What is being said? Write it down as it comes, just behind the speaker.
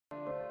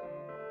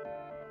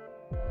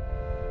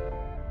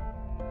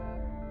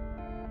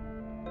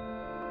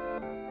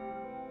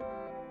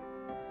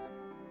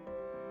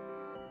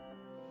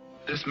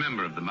This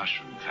member of the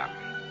mushroom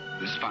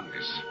family, this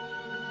fungus,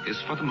 is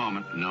for the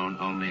moment known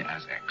only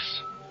as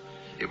X.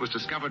 It was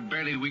discovered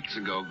barely weeks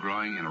ago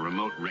growing in a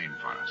remote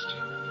rainforest.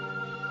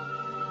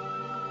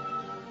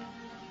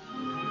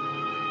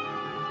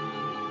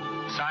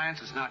 Science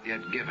has not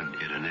yet given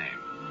it a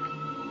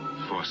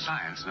name, for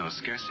science knows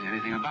scarcely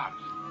anything about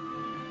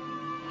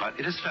it. But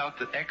it is felt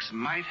that X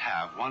might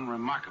have one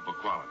remarkable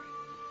quality,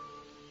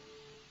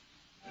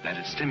 that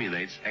it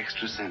stimulates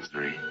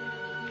extrasensory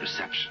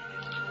perception,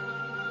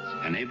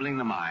 enabling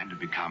the mind to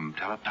become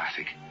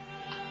telepathic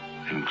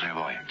and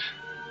clairvoyant.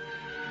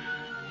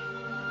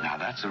 Now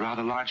that's a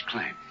rather large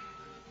claim.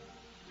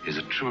 Is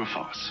it true or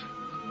false?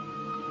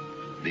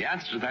 The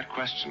answer to that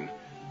question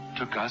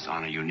took us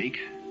on a unique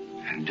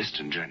and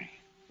distant journey.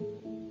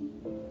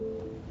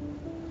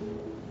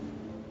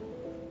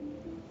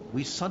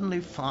 We suddenly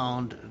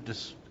found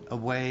a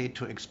way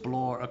to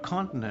explore a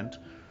continent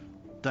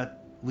that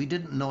we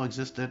didn't know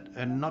existed,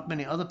 and not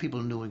many other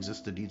people knew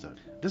existed either.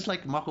 Just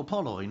like Marco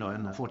Polo, in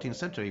the 14th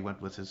century, he went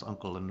with his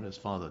uncle and his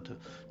father to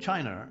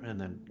China,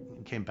 and then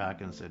came back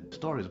and said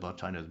stories about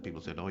China, and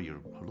people said, "Oh, you're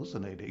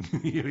hallucinating.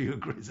 You're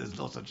crazy. There's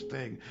no such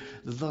thing.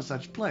 There's no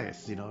such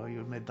place.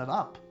 You made that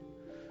up.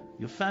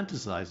 You're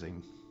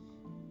fantasizing."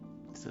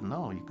 He said,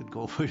 "No, you could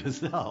go for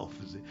yourself."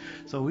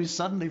 So we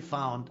suddenly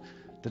found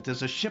that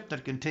there's a ship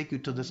that can take you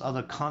to this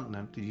other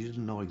continent that you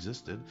didn't know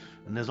existed,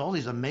 and there's all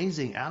these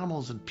amazing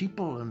animals and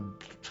people and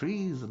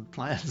trees and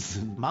plants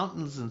and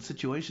mountains and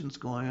situations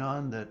going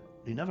on that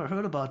you never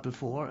heard about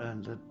before,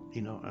 and that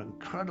are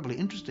incredibly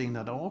interesting,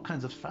 that are all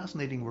kinds of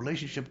fascinating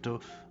relationship to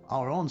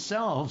our own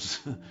selves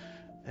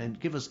and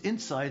give us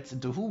insights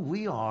into who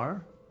we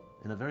are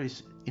in a very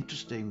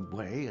interesting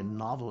way, a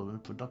novel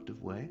and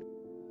productive way.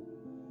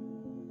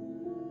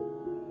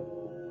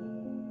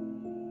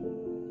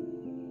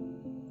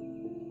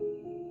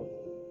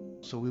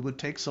 So we would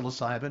take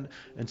psilocybin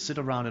and sit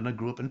around in a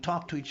group and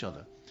talk to each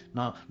other.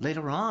 Now,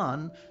 later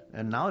on,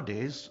 and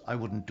nowadays, I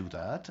wouldn't do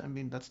that. I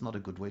mean, that's not a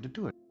good way to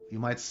do it. You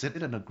might sit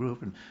in a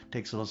group and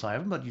take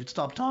psilocybin, but you'd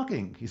stop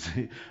talking. You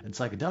see, in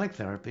psychedelic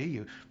therapy,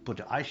 you put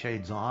your eye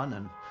shades on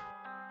and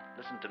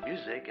listen to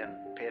music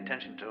and pay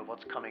attention to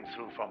what's coming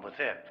through from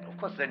within. Of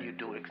course, then you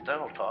do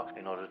external talk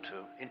in order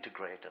to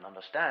integrate and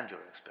understand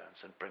your experience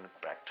and bring it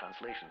back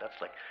translation. That's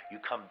like you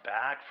come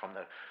back from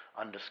the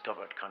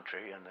undiscovered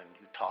country and then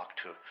you talk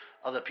to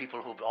other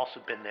people who've also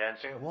been there and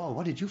say, "Whoa,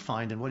 what did you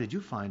find? And what did you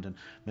find?" And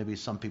maybe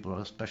some people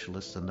are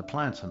specialists in the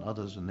plants and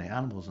others in the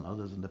animals and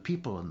others in the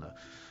people and the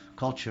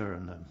culture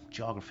and the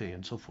geography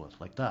and so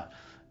forth, like that.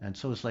 And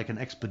so it's like an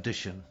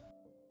expedition.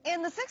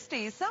 In the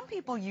 60s, some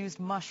people used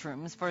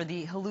mushrooms for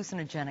the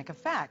hallucinogenic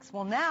effects.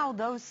 Well, now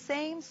those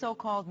same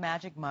so-called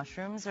magic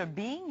mushrooms are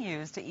being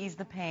used to ease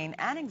the pain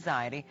and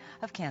anxiety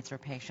of cancer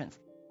patients.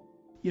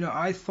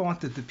 I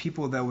thought that the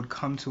people that would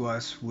come to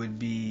us would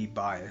be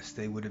biased.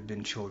 They would have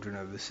been children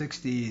of the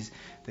 60s,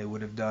 they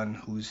would have done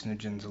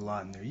hallucinogens a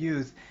lot in their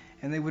youth,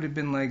 and they would have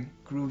been like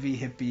groovy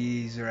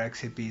hippies or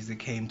ex-hippies that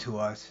came to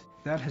us.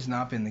 That has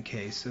not been the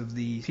case of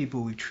the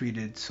people we've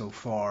treated so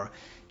far.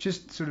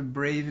 Just sort of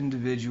brave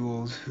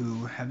individuals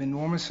who have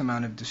enormous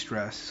amount of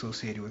distress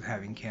associated with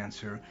having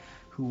cancer,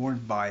 who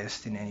weren't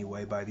biased in any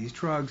way by these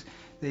drugs.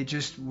 They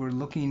just were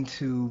looking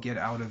to get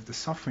out of the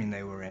suffering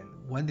they were in.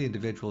 When the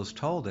individual is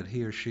told that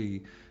he or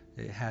she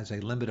has a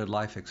limited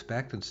life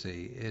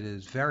expectancy, it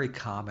is very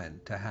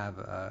common to have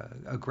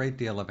a great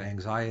deal of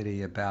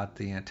anxiety about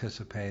the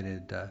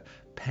anticipated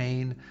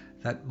pain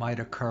that might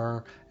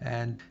occur,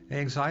 and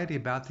anxiety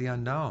about the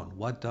unknown.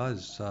 What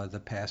does the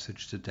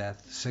passage to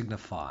death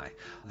signify?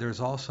 There's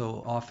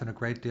also often a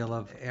great deal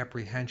of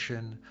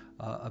apprehension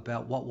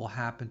about what will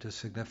happen to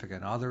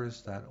significant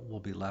others that will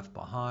be left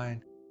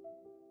behind.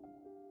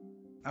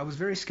 I was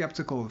very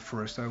skeptical at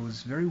first. I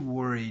was very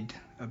worried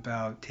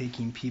about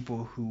taking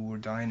people who were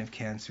dying of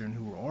cancer and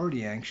who were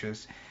already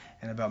anxious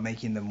and about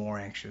making them more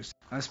anxious.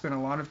 I spent a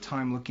lot of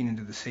time looking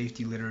into the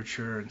safety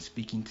literature and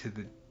speaking to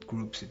the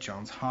groups at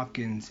Johns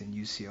Hopkins and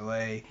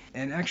UCLA,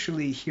 and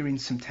actually hearing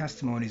some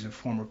testimonies of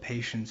former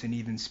patients and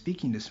even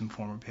speaking to some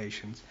former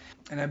patients.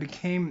 And I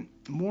became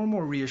more and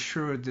more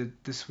reassured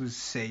that this was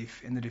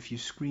safe and that if you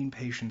screen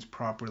patients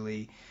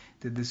properly,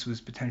 that this was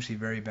potentially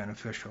very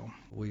beneficial.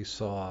 We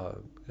saw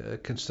a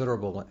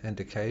considerable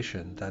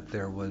indication that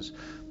there was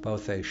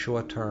both a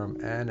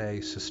short-term and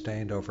a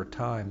sustained over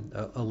time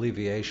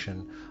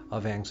alleviation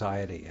of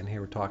anxiety. And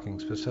here we're talking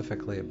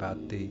specifically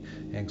about the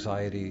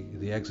anxiety,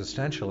 the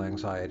existential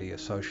anxiety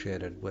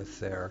associated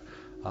with their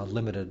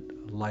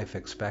limited life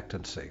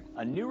expectancy.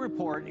 A new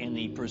report in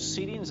the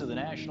Proceedings of the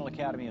National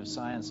Academy of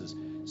Sciences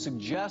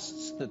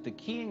suggests that the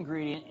key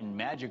ingredient in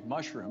magic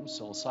mushrooms,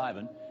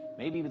 psilocybin,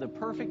 may be the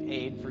perfect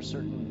aid for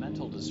certain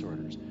mental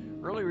disorders.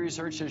 Early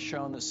research has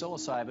shown that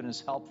psilocybin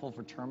is helpful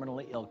for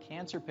terminally ill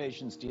cancer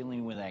patients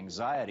dealing with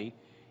anxiety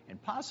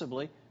and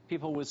possibly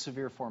people with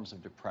severe forms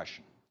of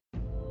depression.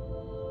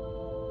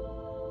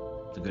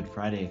 The Good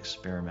Friday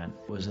experiment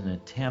was an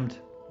attempt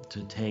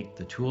to take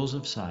the tools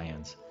of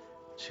science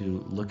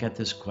to look at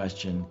this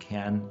question: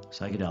 can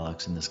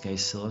psychedelics, in this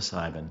case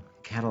psilocybin,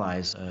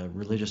 catalyze a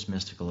religious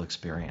mystical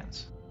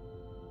experience?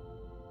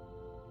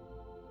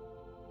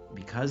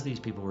 Because these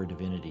people were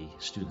divinity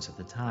students at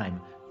the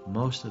time,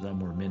 most of them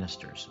were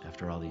ministers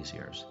after all these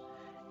years.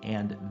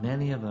 And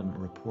many of them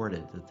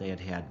reported that they had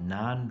had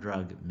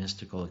non-drug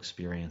mystical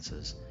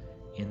experiences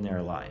in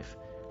their life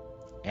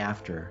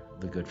after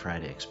the Good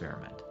Friday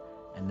experiment.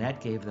 And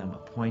that gave them a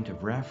point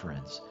of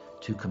reference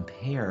to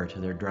compare to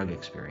their drug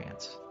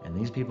experience. And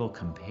these people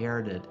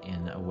compared it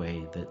in a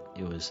way that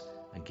it was,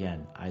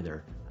 again,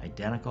 either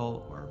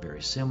identical or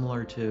very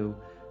similar to,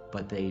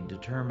 but they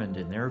determined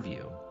in their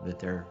view that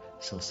their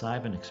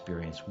psilocybin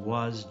experience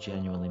was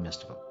genuinely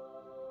mystical.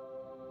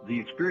 The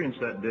experience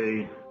that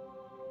day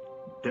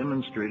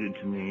demonstrated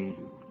to me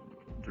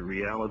the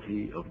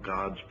reality of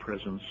God's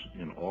presence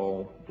in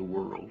all the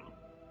world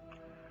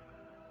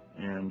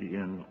and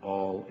in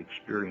all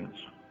experience.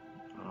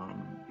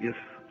 If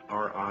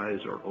our eyes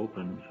are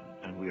opened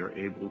and we are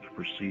able to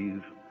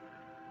perceive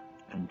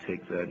and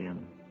take that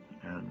in.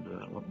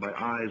 And by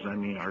eyes, I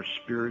mean our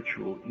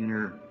spiritual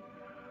inner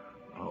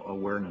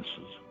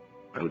awarenesses.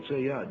 I would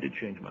say, yeah, it did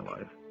change my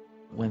life.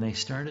 When they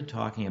started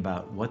talking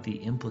about what the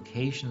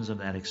implications of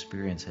that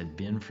experience had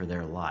been for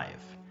their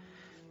life,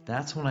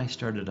 that's when I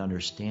started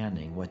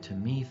understanding what to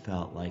me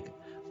felt like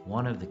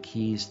one of the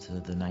keys to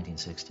the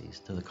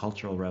 1960s, to the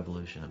cultural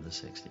revolution of the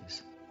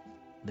 60s.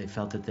 They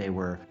felt that they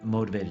were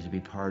motivated to be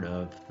part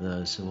of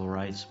the civil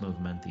rights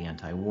movement, the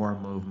anti-war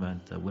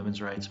movement, the women's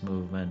rights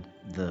movement,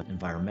 the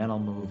environmental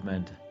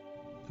movement.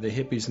 The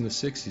hippies in the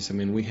 60s, I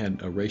mean, we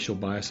had a racial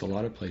bias a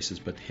lot of places,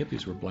 but the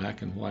hippies were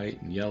black and white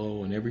and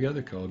yellow and every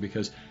other color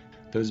because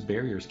those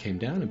barriers came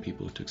down in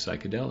people who took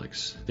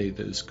psychedelics.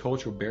 Those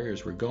cultural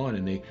barriers were gone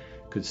and they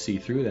could see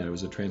through that. It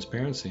was a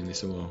transparency, and they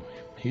said, well,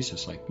 he's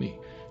just like me.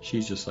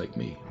 She's just like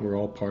me. We're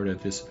all part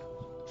of this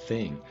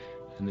thing.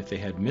 And if they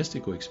had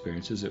mystical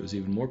experiences, it was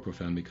even more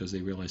profound because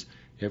they realized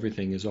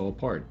everything is all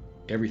part.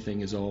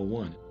 Everything is all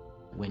one.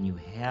 When you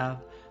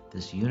have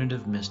this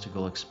unitive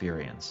mystical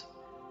experience,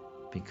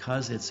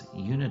 because it's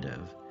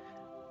unitive,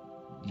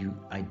 you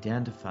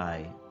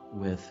identify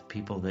with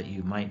people that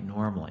you might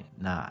normally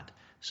not.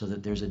 So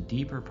that there's a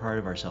deeper part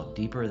of ourselves,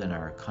 deeper than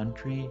our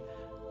country,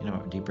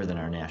 deeper than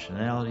our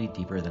nationality,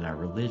 deeper than our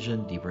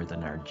religion, deeper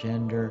than our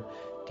gender,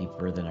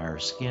 deeper than our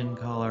skin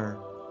color,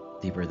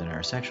 deeper than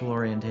our sexual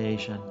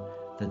orientation,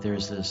 that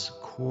there's this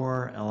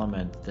core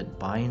element that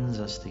binds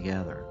us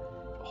together.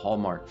 A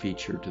hallmark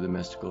feature to the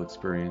mystical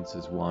experience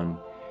is one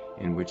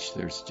in which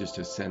there's just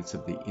a sense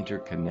of the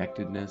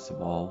interconnectedness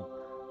of all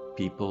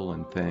people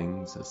and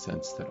things, a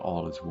sense that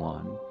all is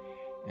one.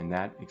 And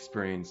that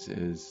experience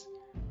is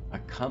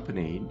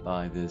accompanied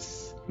by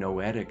this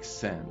noetic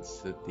sense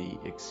that the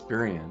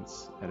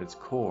experience at its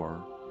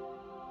core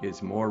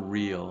is more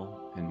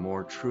real and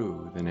more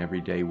true than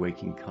everyday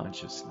waking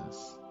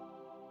consciousness.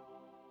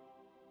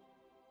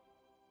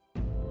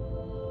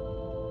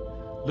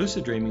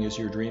 Lucid dreaming is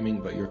you're dreaming,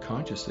 but you're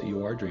conscious that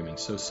you are dreaming.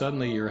 So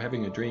suddenly you're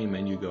having a dream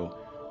and you go,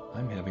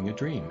 I'm having a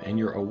dream. And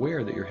you're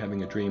aware that you're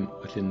having a dream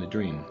within the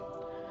dream.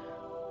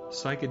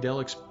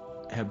 Psychedelics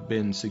have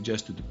been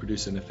suggested to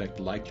produce an effect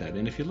like that.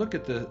 And if you look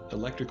at the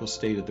electrical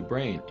state of the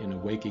brain in a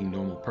waking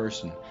normal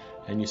person,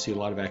 and you see a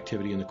lot of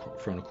activity in the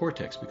frontal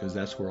cortex because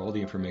that's where all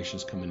the information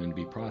is coming in to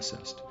be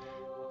processed.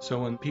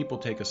 So when people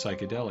take a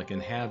psychedelic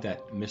and have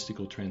that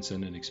mystical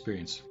transcendent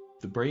experience,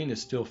 the brain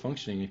is still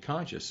functioning and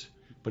conscious,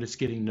 but it's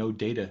getting no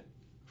data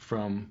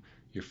from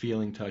your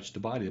feeling, touch, the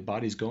body. The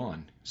body's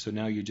gone. So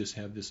now you just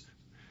have this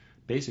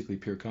basically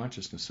pure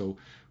consciousness. So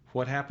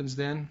what happens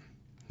then?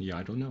 Yeah,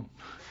 I don't know.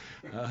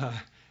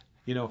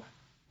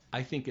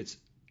 I think it's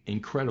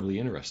incredibly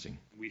interesting.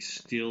 We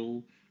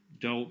still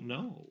don't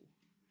know.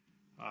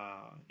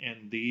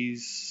 And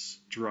these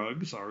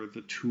drugs are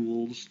the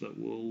tools that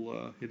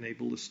will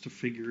enable us to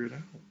figure it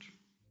out.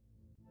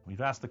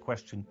 We've asked the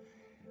question,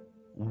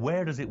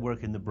 where does it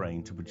work in the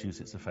brain to produce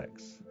its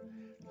effects?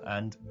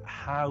 And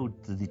how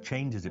do the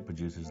changes it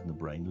produces in the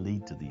brain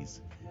lead to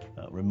these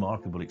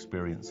remarkable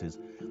experiences,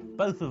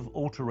 both of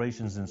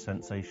alterations in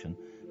sensation,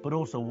 but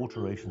also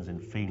alterations in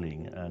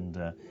feeling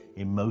and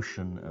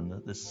emotion and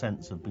the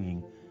sense of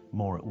being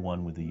more at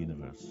one with the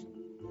universe.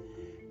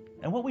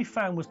 And what we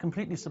found was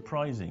completely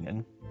surprising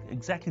and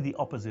exactly the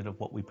opposite of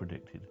what we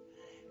predicted,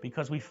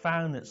 because we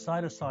found that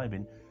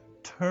psilocybin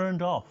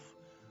turned off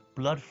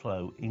blood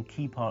flow in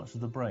key parts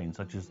of the brain,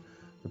 such as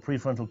the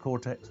prefrontal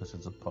cortex, such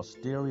as the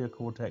posterior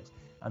cortex,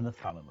 and the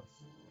thalamus.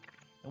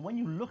 And when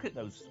you look at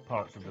those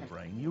parts of the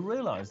brain, you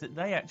realize that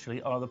they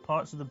actually are the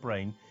parts of the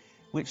brain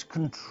which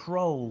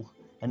control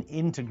and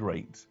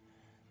integrate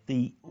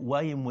the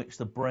way in which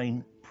the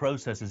brain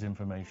processes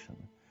information.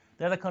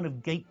 They're the kind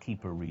of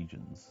gatekeeper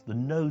regions, the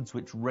nodes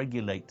which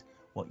regulate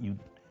what you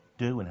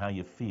do and how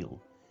you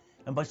feel.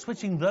 And by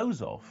switching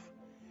those off,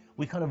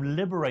 we kind of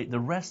liberate the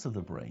rest of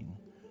the brain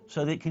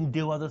so that it can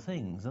do other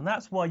things. And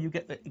that's why you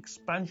get the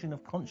expansion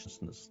of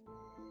consciousness.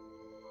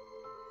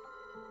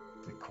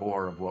 The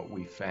core of what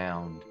we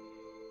found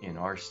in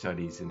our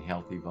studies in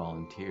healthy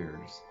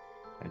volunteers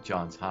at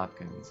Johns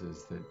Hopkins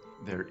is that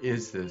there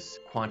is this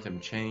quantum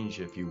change,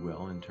 if you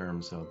will, in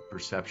terms of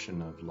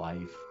perception of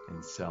life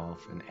and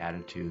self and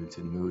attitudes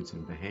and moods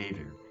and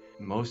behavior.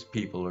 Most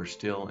people are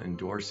still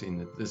endorsing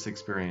that this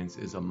experience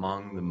is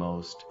among the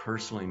most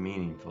personally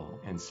meaningful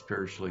and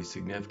spiritually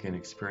significant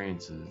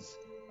experiences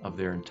of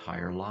their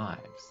entire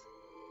lives.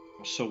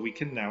 So we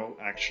can now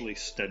actually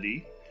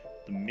study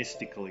the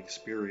mystical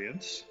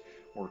experience,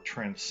 or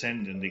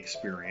transcendent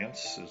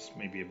experience is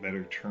maybe a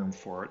better term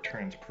for it,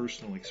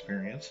 transpersonal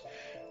experience,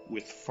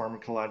 with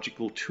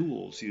pharmacological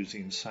tools,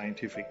 using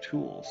scientific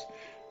tools.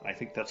 I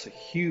think that's a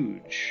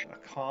huge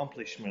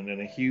accomplishment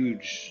and a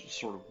huge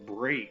sort of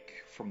break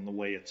from the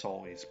way it's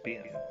always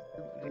been.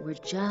 We're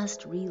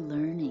just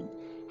relearning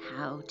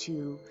how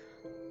to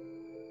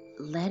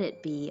let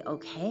it be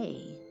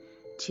okay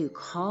to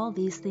call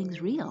these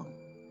things real,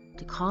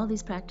 to call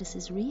these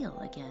practices real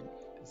again.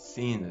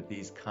 Seeing that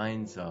these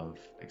kinds of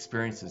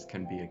experiences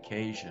can be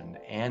occasioned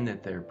and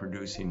that they're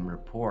producing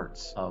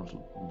reports of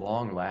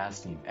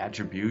long-lasting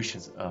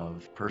attributions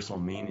of personal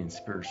meaning and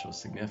spiritual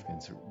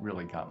significance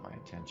really got my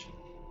attention.